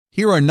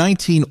Here are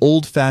 19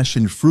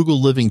 old-fashioned frugal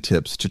living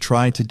tips to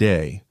try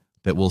today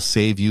that will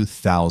save you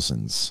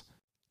thousands.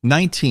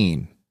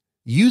 19.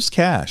 Use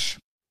cash.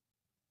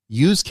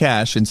 Use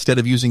cash instead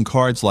of using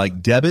cards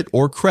like debit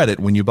or credit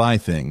when you buy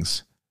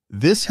things.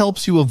 This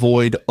helps you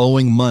avoid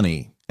owing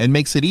money and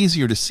makes it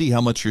easier to see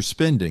how much you're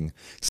spending.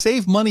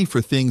 Save money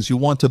for things you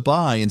want to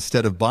buy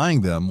instead of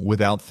buying them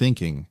without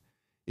thinking.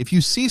 If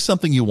you see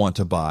something you want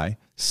to buy,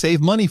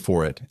 save money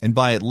for it and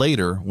buy it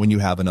later when you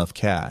have enough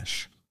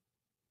cash.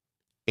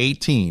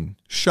 18.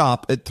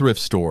 Shop at thrift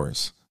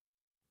stores.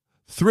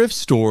 Thrift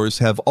stores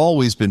have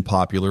always been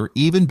popular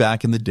even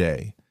back in the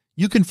day.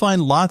 You can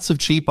find lots of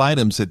cheap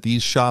items at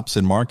these shops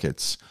and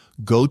markets.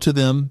 Go to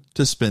them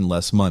to spend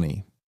less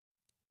money.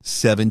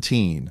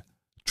 17.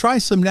 Try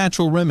some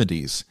natural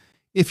remedies.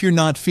 If you're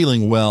not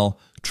feeling well,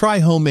 try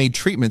homemade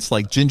treatments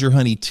like ginger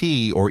honey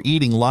tea or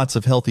eating lots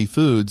of healthy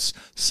foods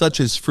such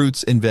as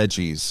fruits and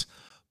veggies.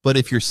 But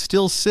if you're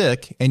still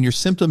sick and your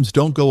symptoms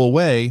don't go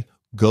away,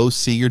 go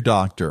see your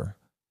doctor.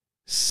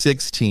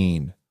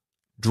 16.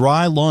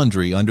 Dry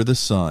laundry under the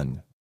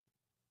sun.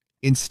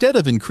 Instead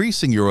of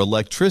increasing your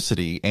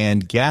electricity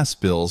and gas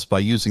bills by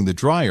using the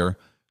dryer,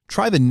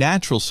 try the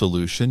natural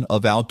solution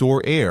of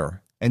outdoor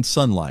air and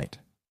sunlight.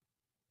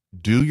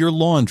 Do your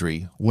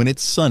laundry when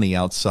it's sunny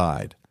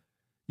outside.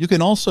 You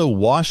can also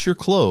wash your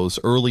clothes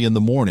early in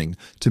the morning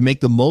to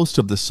make the most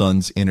of the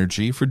sun's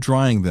energy for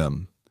drying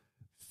them.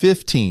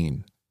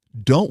 15.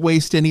 Don't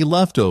waste any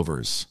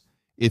leftovers.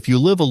 If you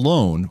live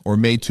alone or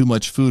made too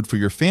much food for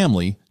your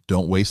family,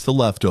 don't waste the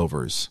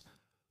leftovers.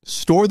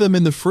 Store them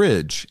in the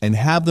fridge and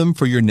have them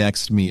for your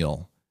next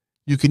meal.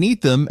 You can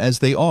eat them as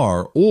they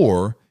are,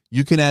 or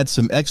you can add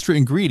some extra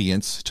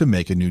ingredients to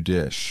make a new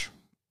dish.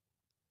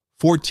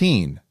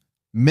 14.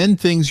 Mend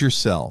things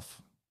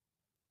yourself.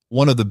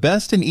 One of the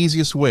best and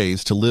easiest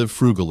ways to live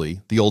frugally,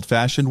 the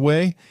old-fashioned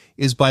way,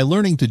 is by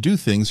learning to do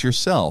things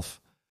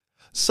yourself.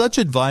 Such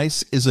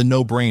advice is a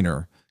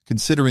no-brainer,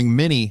 considering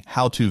many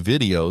how-to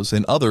videos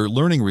and other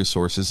learning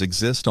resources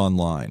exist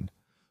online.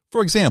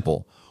 For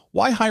example,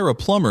 why hire a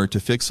plumber to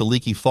fix a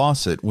leaky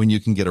faucet when you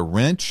can get a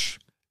wrench,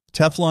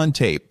 Teflon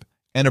tape,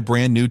 and a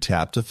brand new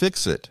tap to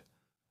fix it?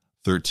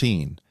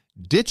 13.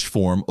 Ditch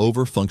form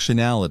over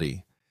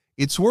functionality.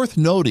 It's worth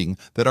noting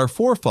that our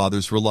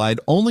forefathers relied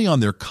only on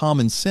their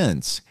common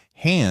sense,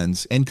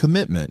 hands, and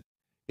commitment.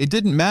 It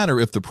didn't matter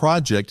if the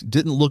project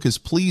didn't look as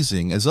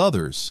pleasing as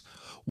others.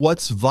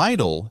 What's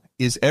vital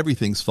is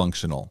everything's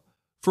functional.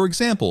 For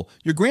example,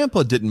 your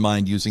grandpa didn't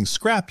mind using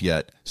scrap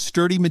yet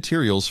sturdy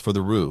materials for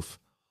the roof.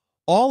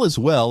 All is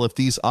well if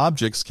these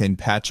objects can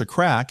patch a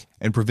crack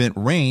and prevent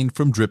rain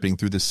from dripping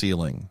through the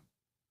ceiling.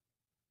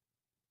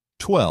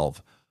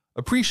 12.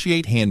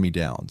 Appreciate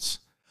hand-me-downs.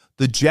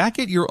 The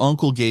jacket your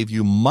uncle gave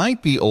you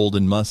might be old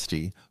and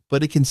musty,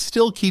 but it can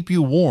still keep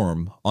you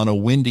warm on a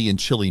windy and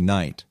chilly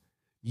night.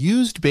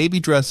 Used baby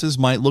dresses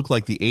might look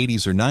like the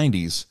 80s or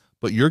 90s,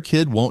 but your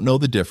kid won't know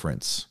the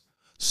difference.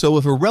 So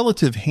if a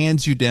relative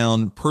hands you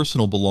down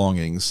personal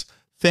belongings,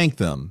 thank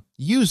them,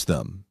 use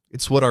them.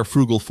 It's what our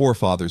frugal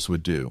forefathers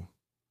would do.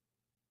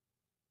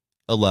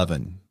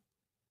 11.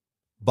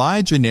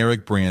 Buy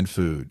generic brand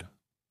food.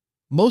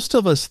 Most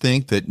of us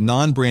think that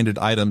non-branded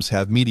items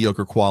have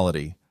mediocre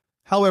quality.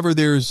 However,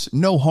 there's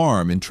no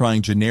harm in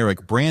trying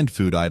generic brand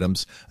food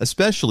items,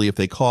 especially if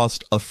they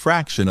cost a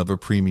fraction of a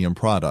premium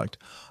product.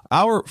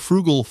 Our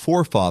frugal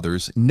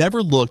forefathers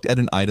never looked at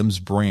an item's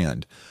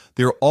brand.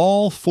 They're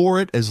all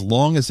for it as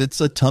long as it's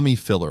a tummy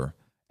filler.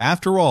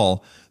 After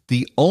all,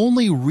 the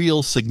only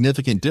real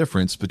significant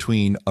difference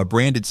between a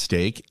branded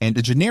steak and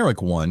a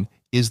generic one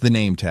is the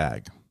name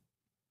tag.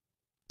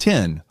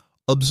 10.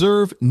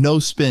 Observe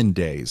no-spend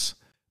days.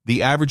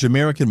 The average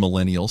American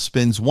millennial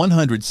spends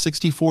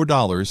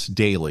 $164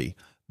 daily.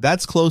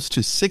 That's close to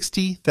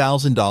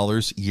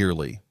 $60,000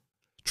 yearly.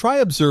 Try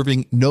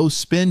observing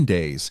no-spend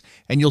days,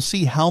 and you'll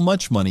see how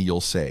much money you'll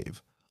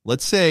save.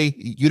 Let's say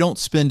you don't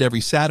spend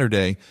every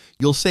Saturday,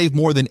 you'll save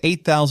more than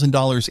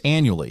 $8,000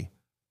 annually.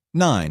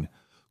 9.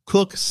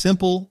 Cook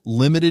simple,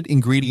 limited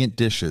ingredient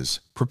dishes.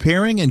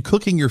 Preparing and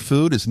cooking your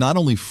food is not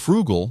only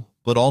frugal,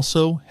 but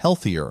also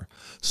healthier.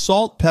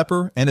 Salt,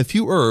 pepper, and a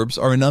few herbs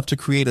are enough to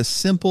create a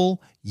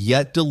simple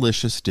yet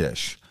delicious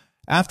dish.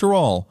 After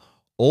all,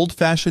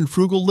 old-fashioned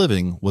frugal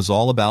living was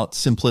all about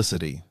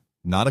simplicity.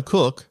 Not a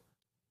cook,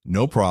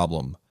 no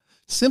problem.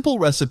 Simple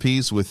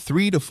recipes with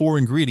 3 to 4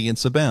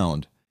 ingredients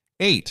abound.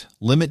 8.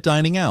 Limit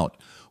dining out.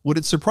 Would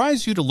it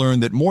surprise you to learn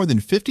that more than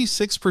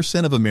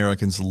 56% of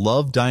Americans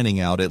love dining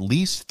out at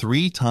least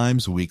 3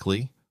 times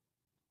weekly?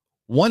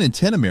 1 in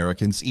 10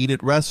 Americans eat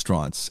at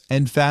restaurants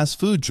and fast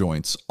food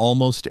joints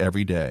almost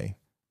every day.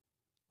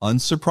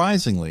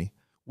 Unsurprisingly,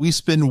 we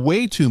spend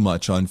way too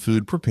much on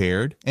food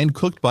prepared and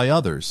cooked by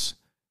others.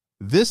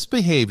 This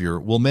behavior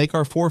will make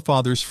our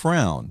forefathers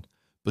frown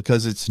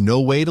because it's no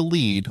way to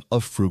lead a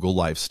frugal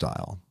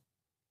lifestyle.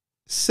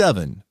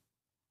 7.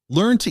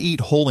 Learn to eat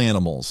whole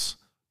animals,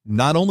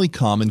 not only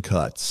common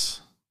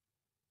cuts.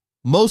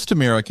 Most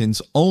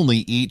Americans only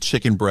eat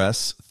chicken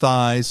breasts,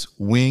 thighs,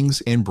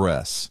 wings, and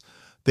breasts.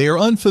 They are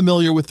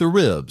unfamiliar with the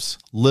ribs,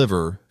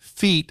 liver,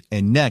 feet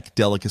and neck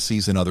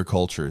delicacies in other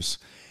cultures.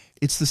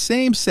 It's the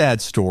same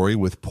sad story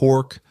with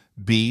pork,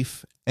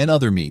 beef, and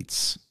other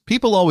meats.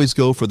 People always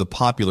go for the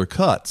popular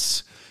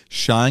cuts,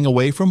 shying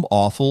away from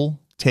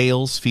offal,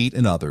 tails, feet,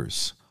 and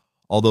others.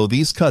 Although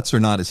these cuts are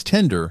not as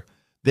tender,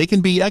 they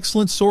can be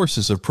excellent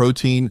sources of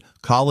protein,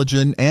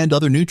 collagen, and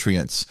other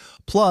nutrients.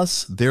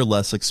 Plus, they're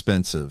less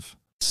expensive.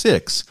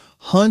 6.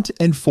 Hunt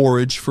and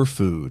forage for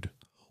food.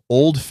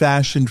 Old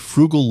Fashioned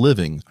Frugal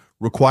Living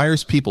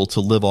requires people to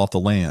live off the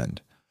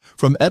land.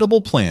 From edible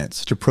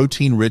plants to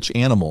protein-rich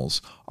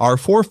animals, our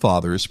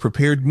forefathers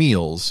prepared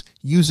meals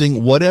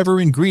using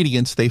whatever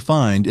ingredients they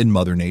find in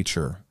Mother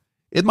Nature.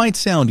 It might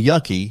sound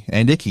yucky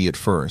and icky at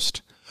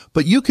first,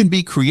 but you can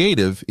be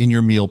creative in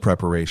your meal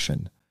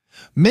preparation.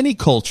 Many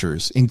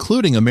cultures,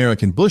 including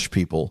American bush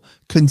people,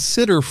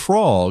 consider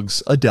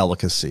frogs a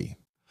delicacy.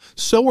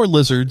 So are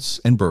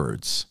lizards and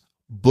birds.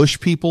 Bush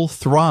people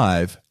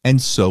thrive,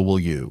 and so will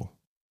you.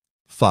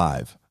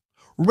 5.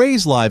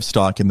 Raise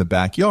livestock in the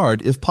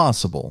backyard if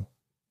possible.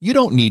 You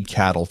don't need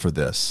cattle for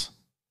this.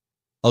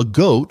 A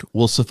goat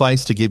will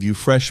suffice to give you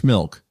fresh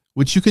milk,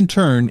 which you can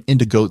turn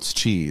into goat's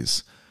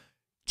cheese.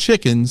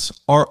 Chickens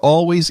are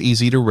always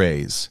easy to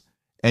raise,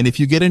 and if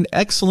you get an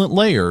excellent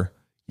layer,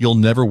 you'll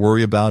never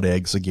worry about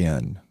eggs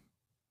again.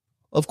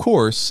 Of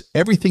course,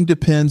 everything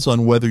depends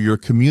on whether your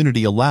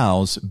community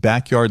allows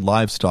backyard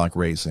livestock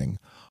raising.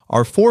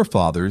 Our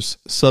forefathers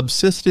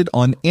subsisted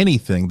on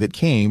anything that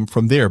came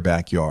from their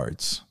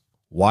backyards.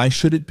 Why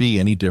should it be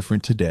any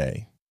different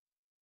today?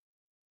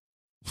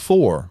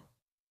 4.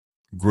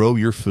 Grow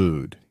your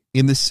food.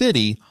 In the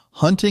city,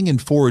 hunting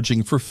and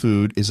foraging for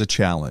food is a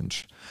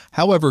challenge.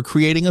 However,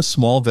 creating a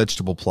small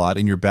vegetable plot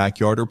in your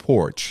backyard or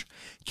porch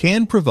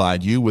can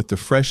provide you with the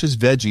freshest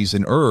veggies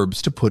and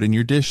herbs to put in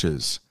your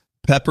dishes.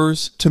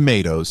 Peppers,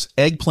 tomatoes,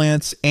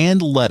 eggplants,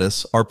 and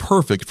lettuce are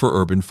perfect for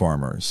urban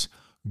farmers.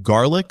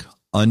 Garlic,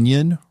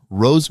 onion,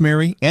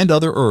 rosemary, and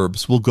other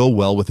herbs will go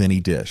well with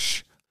any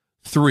dish.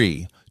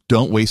 3.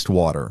 Don't waste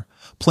water.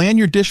 Plan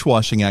your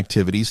dishwashing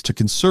activities to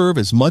conserve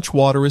as much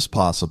water as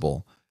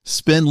possible.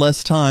 Spend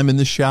less time in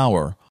the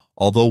shower.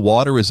 Although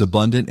water is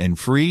abundant and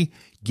free,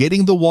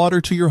 getting the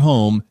water to your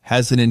home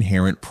has an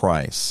inherent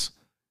price.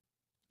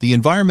 The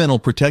Environmental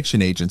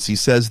Protection Agency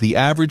says the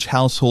average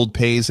household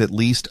pays at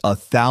least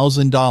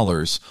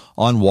 $1,000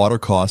 on water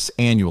costs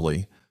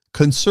annually.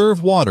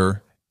 Conserve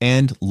water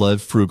and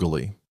live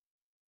frugally.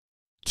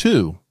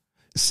 2.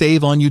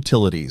 Save on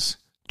utilities.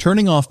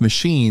 Turning off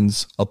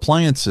machines,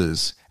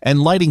 appliances,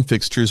 and lighting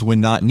fixtures when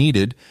not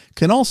needed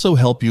can also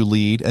help you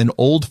lead an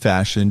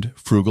old-fashioned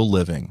frugal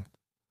living.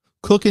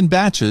 Cook in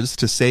batches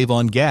to save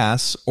on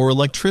gas or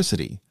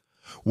electricity.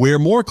 Wear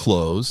more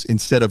clothes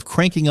instead of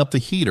cranking up the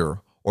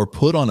heater, or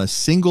put on a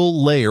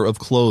single layer of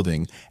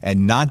clothing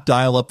and not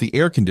dial up the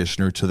air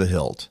conditioner to the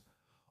hilt.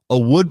 A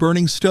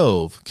wood-burning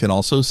stove can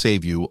also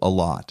save you a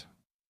lot.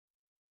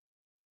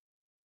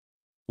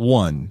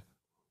 1.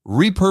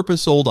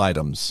 Repurpose old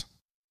items.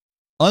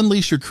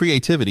 Unleash your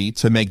creativity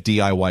to make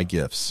DIY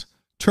gifts.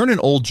 Turn an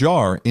old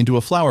jar into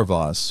a flower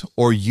vase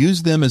or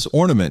use them as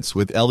ornaments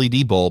with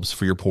LED bulbs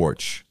for your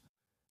porch.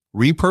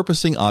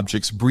 Repurposing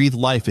objects breathe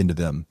life into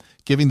them,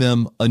 giving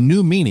them a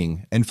new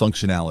meaning and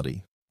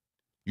functionality.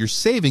 You're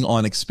saving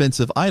on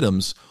expensive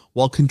items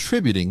while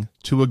contributing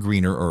to a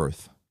greener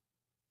earth.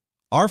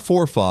 Our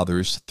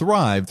forefathers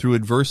thrived through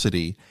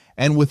adversity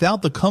and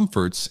without the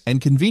comforts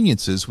and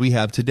conveniences we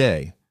have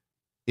today.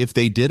 If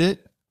they did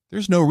it,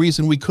 there's no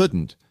reason we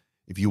couldn't.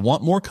 If you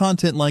want more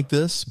content like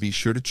this, be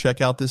sure to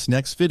check out this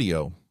next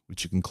video,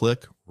 which you can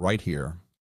click right here.